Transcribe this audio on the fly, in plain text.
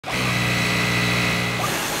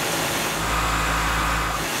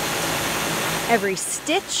Every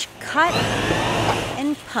stitch, cut,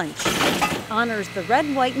 and punch honors the red,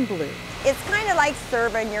 white, and blue. It's kind of like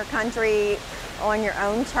serving your country on your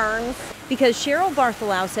own terms. Because Cheryl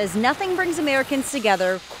Bartholow says nothing brings Americans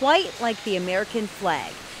together quite like the American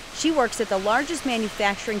flag. She works at the largest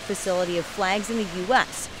manufacturing facility of flags in the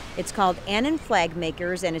U.S. It's called Annin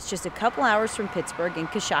Flagmakers, and it's just a couple hours from Pittsburgh in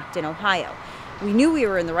Coshocton, Ohio. We knew we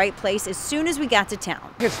were in the right place as soon as we got to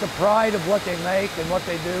town. It's the pride of what they make and what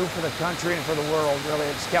they do for the country and for the world, really.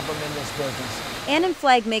 It's kept them in this business. Annin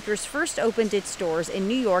Flagmakers first opened its stores in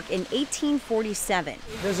New York in 1847.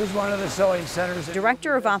 This is one of the sewing centers.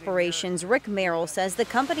 Director of Operations Rick Merrill says the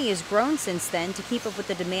company has grown since then to keep up with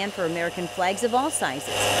the demand for American flags of all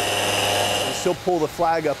sizes. She'll pull the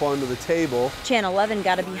flag up onto the table. Channel 11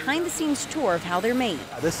 got a behind-the-scenes tour of how they're made.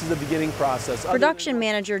 This is the beginning process. Production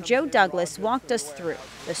manager Joe Douglas walked us through.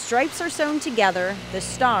 The stripes are sewn together, the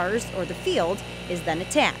stars, or the field, is then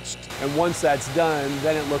attached. And once that's done,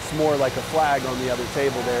 then it looks more like a flag on the other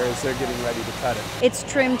table there as they're getting ready to cut it. It's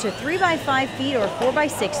trimmed to 3 by 5 feet or 4 by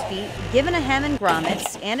 6 feet, given a hem and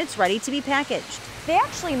grommets, and it's ready to be packaged. They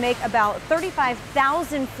actually make about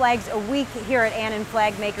 35,000 flags a week here at Annin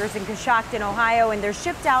Flagmakers in Coshocton, Ohio, and they're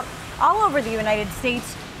shipped out all over the United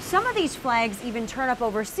States. Some of these flags even turn up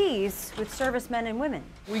overseas with servicemen and women.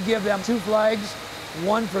 We give them 2 flags,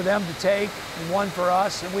 one for them to take and one for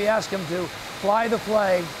us, and we ask them to fly the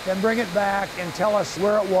flag, then bring it back and tell us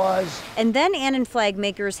where it was. And then Annin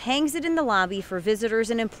Flagmakers hangs it in the lobby for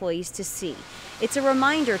visitors and employees to see. It's a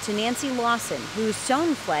reminder to Nancy Lawson, who's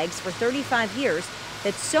sewn flags for 35 years,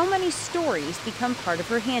 that so many stories become part of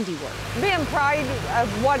her handiwork. Being proud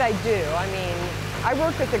of what I do. I mean, I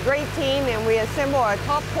work with a great team and we assemble a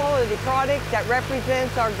top quality product that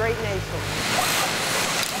represents our great nation.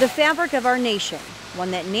 The fabric of our nation, one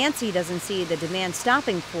that Nancy doesn't see the demand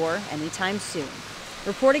stopping for anytime soon.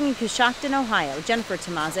 Reporting in Coshocton, Ohio, Jennifer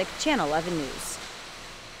Tomazic, Channel 11 News.